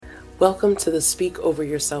Welcome to the Speak Over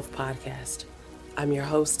Yourself podcast. I'm your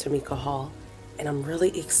host, Tamika Hall, and I'm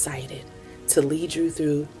really excited to lead you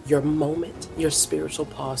through your moment, your spiritual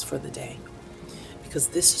pause for the day. Because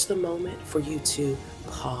this is the moment for you to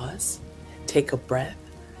pause, take a breath,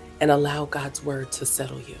 and allow God's word to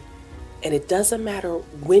settle you. And it doesn't matter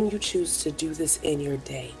when you choose to do this in your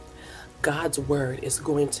day, God's word is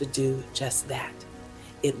going to do just that.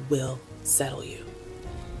 It will settle you.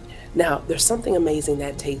 Now, there's something amazing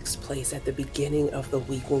that takes place at the beginning of the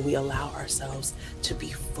week when we allow ourselves to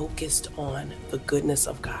be focused on the goodness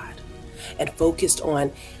of God and focused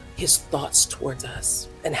on His thoughts towards us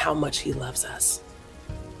and how much He loves us.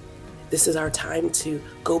 This is our time to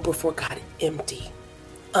go before God empty,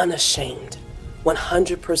 unashamed,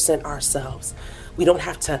 100% ourselves. We don't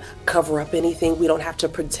have to cover up anything. We don't have to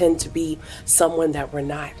pretend to be someone that we're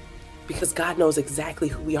not, because God knows exactly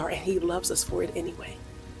who we are and He loves us for it anyway.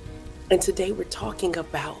 And today we're talking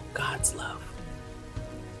about God's love.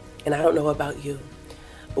 And I don't know about you,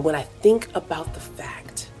 but when I think about the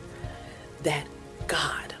fact that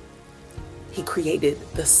God, He created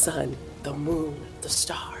the sun, the moon, the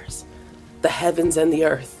stars, the heavens and the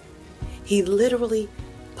earth. He literally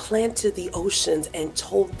planted the oceans and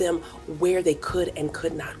told them where they could and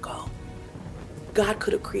could not go. God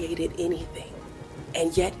could have created anything,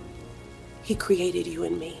 and yet He created you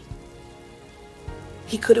and me.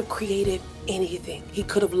 He could have created anything. He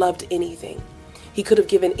could have loved anything. He could have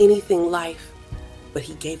given anything life, but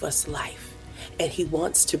He gave us life, and He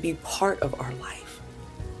wants to be part of our life.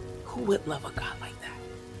 Who would love a God like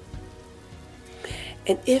that?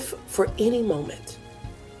 And if for any moment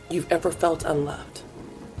you've ever felt unloved,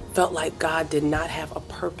 felt like God did not have a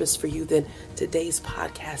purpose for you, then today's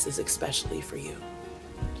podcast is especially for you.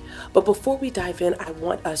 But before we dive in, I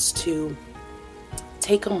want us to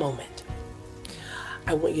take a moment.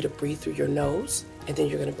 I want you to breathe through your nose, and then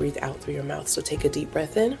you're going to breathe out through your mouth. So take a deep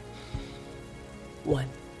breath in. 1,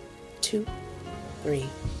 2, 3,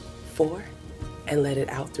 4, and let it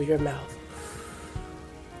out through your mouth.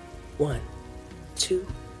 1, 2,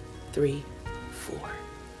 3, 4.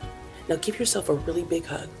 Now give yourself a really big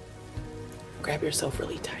hug. Grab yourself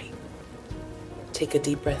really tight. Take a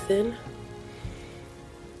deep breath in.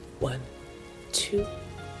 1, 2,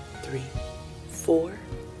 3, 4,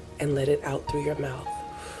 and let it out through your mouth.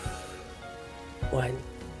 1,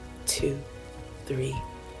 2, 3,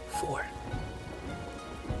 4.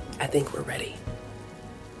 I think we're ready.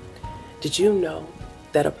 Did you know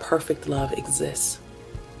that a perfect love exists?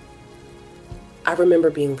 I remember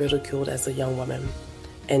being ridiculed as a young woman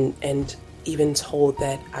and even told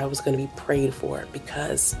that I was going to be prayed for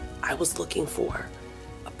because I was looking for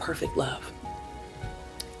a perfect love.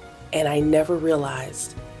 And I never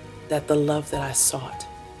realized that the love that I sought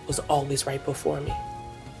was always right before me.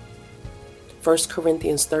 1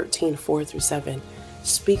 Corinthians 13, 4 through 7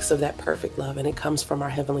 speaks of that perfect love, and it comes from our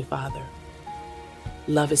Heavenly Father.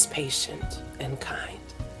 Love is patient and kind.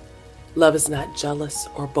 Love is not jealous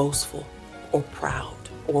or boastful or proud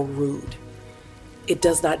or rude. It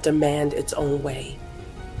does not demand its own way.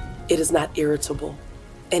 It is not irritable,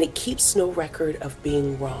 and it keeps no record of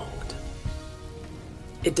being wronged.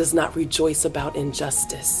 It does not rejoice about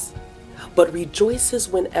injustice, but rejoices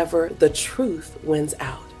whenever the truth wins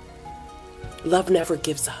out. Love never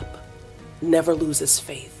gives up, never loses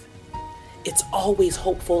faith. It's always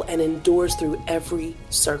hopeful and endures through every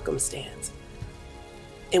circumstance.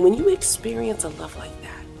 And when you experience a love like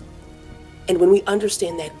that, and when we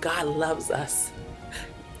understand that God loves us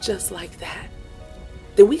just like that,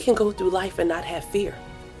 then we can go through life and not have fear.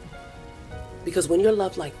 Because when you're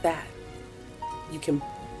loved like that, you can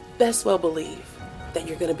best well believe that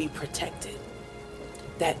you're going to be protected,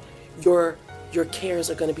 that your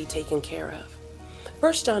cares are going to be taken care of.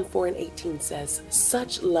 1 John 4 and 18 says,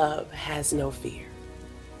 such love has no fear,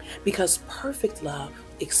 because perfect love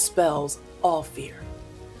expels all fear.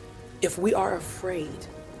 If we are afraid,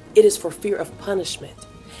 it is for fear of punishment,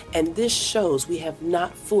 and this shows we have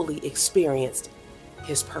not fully experienced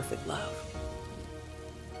His perfect love.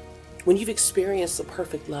 When you've experienced the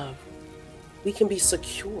perfect love, we can be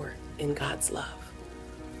secure in God's love,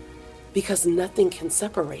 because nothing can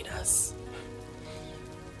separate us.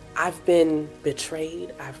 I've been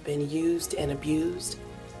betrayed, I've been used and abused.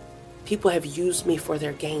 People have used me for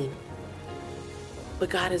their gain,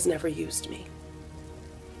 but God has never used me.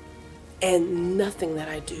 And nothing that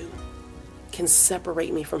I do can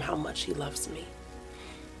separate me from how much He loves me.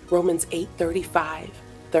 Romans 8:35,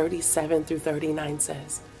 37 through 39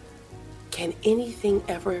 says, can anything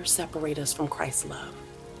ever separate us from Christ's love?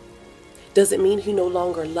 Does it mean He no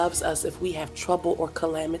longer loves us if we have trouble or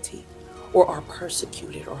calamity, or are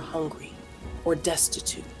persecuted or hungry or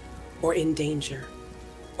destitute or in danger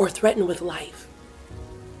or threatened with life.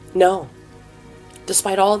 No,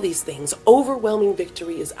 despite all these things, overwhelming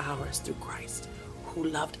victory is ours through Christ who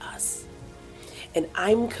loved us. And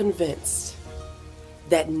I'm convinced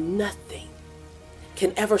that nothing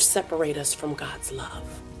can ever separate us from God's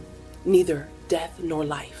love. Neither death nor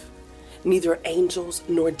life, neither angels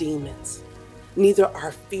nor demons, neither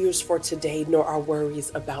our fears for today nor our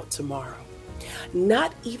worries about tomorrow.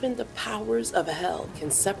 Not even the powers of hell can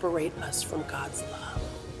separate us from God's love.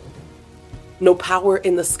 No power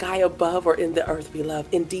in the sky above or in the earth below.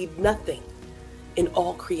 Indeed, nothing in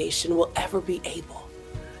all creation will ever be able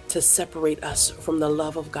to separate us from the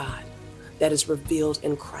love of God that is revealed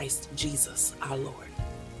in Christ Jesus, our Lord.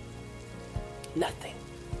 Nothing.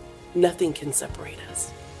 Nothing can separate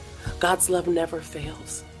us. God's love never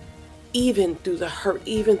fails, even through the hurt,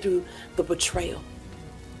 even through the betrayal.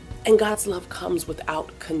 And God's love comes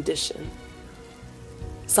without condition.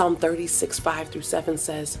 Psalm 36, 5-7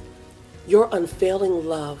 says, "Your unfailing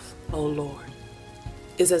love, O Lord,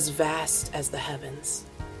 is as vast as the heavens.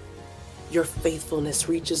 Your faithfulness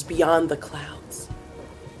reaches beyond the clouds.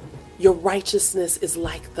 Your righteousness is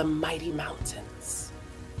like the mighty mountains.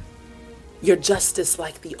 Your justice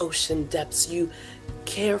like the ocean depths. You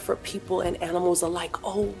care for people and animals alike.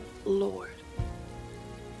 Oh Lord,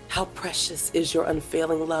 how precious is your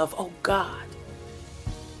unfailing love, oh God.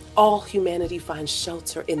 All humanity finds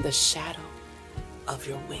shelter in the shadow of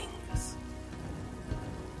your wings."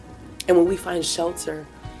 And when we find shelter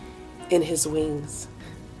in his wings,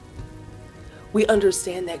 we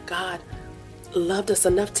understand that God loved us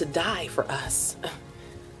enough to die for us.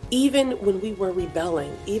 Even when we were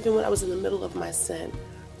rebelling, even when I was in the middle of my sin,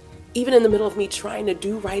 even in the middle of me trying to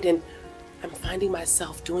do right and I'm finding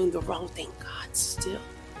myself doing the wrong thing, God still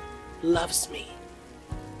loves me.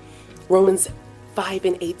 Romans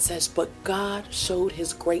 5:8 says, "But God showed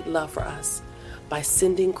his great love for us by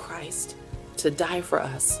sending Christ to die for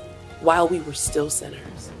us while we were still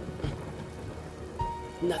sinners."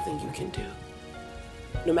 Nothing you can do,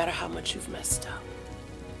 no matter how much you've messed up,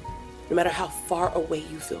 no matter how far away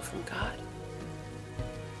you feel from God,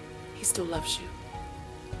 he still loves you.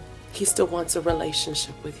 He still wants a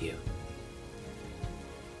relationship with you.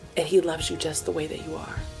 And he loves you just the way that you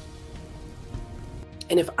are.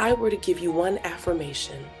 And if I were to give you one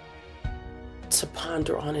affirmation to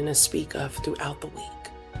ponder on and to speak of throughout the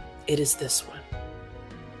week, it is this one.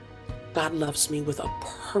 God loves me with a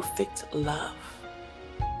perfect love.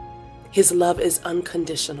 His love is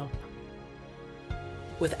unconditional,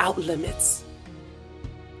 without limits,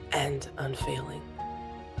 and unfailing.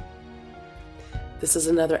 This is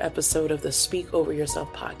another episode of the Speak Over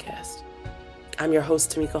Yourself podcast. I'm your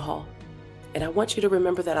host, Tamika Hall, and I want you to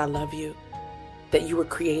remember that I love you, that you were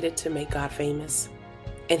created to make God famous,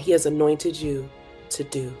 and he has anointed you to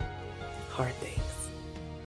do hard things.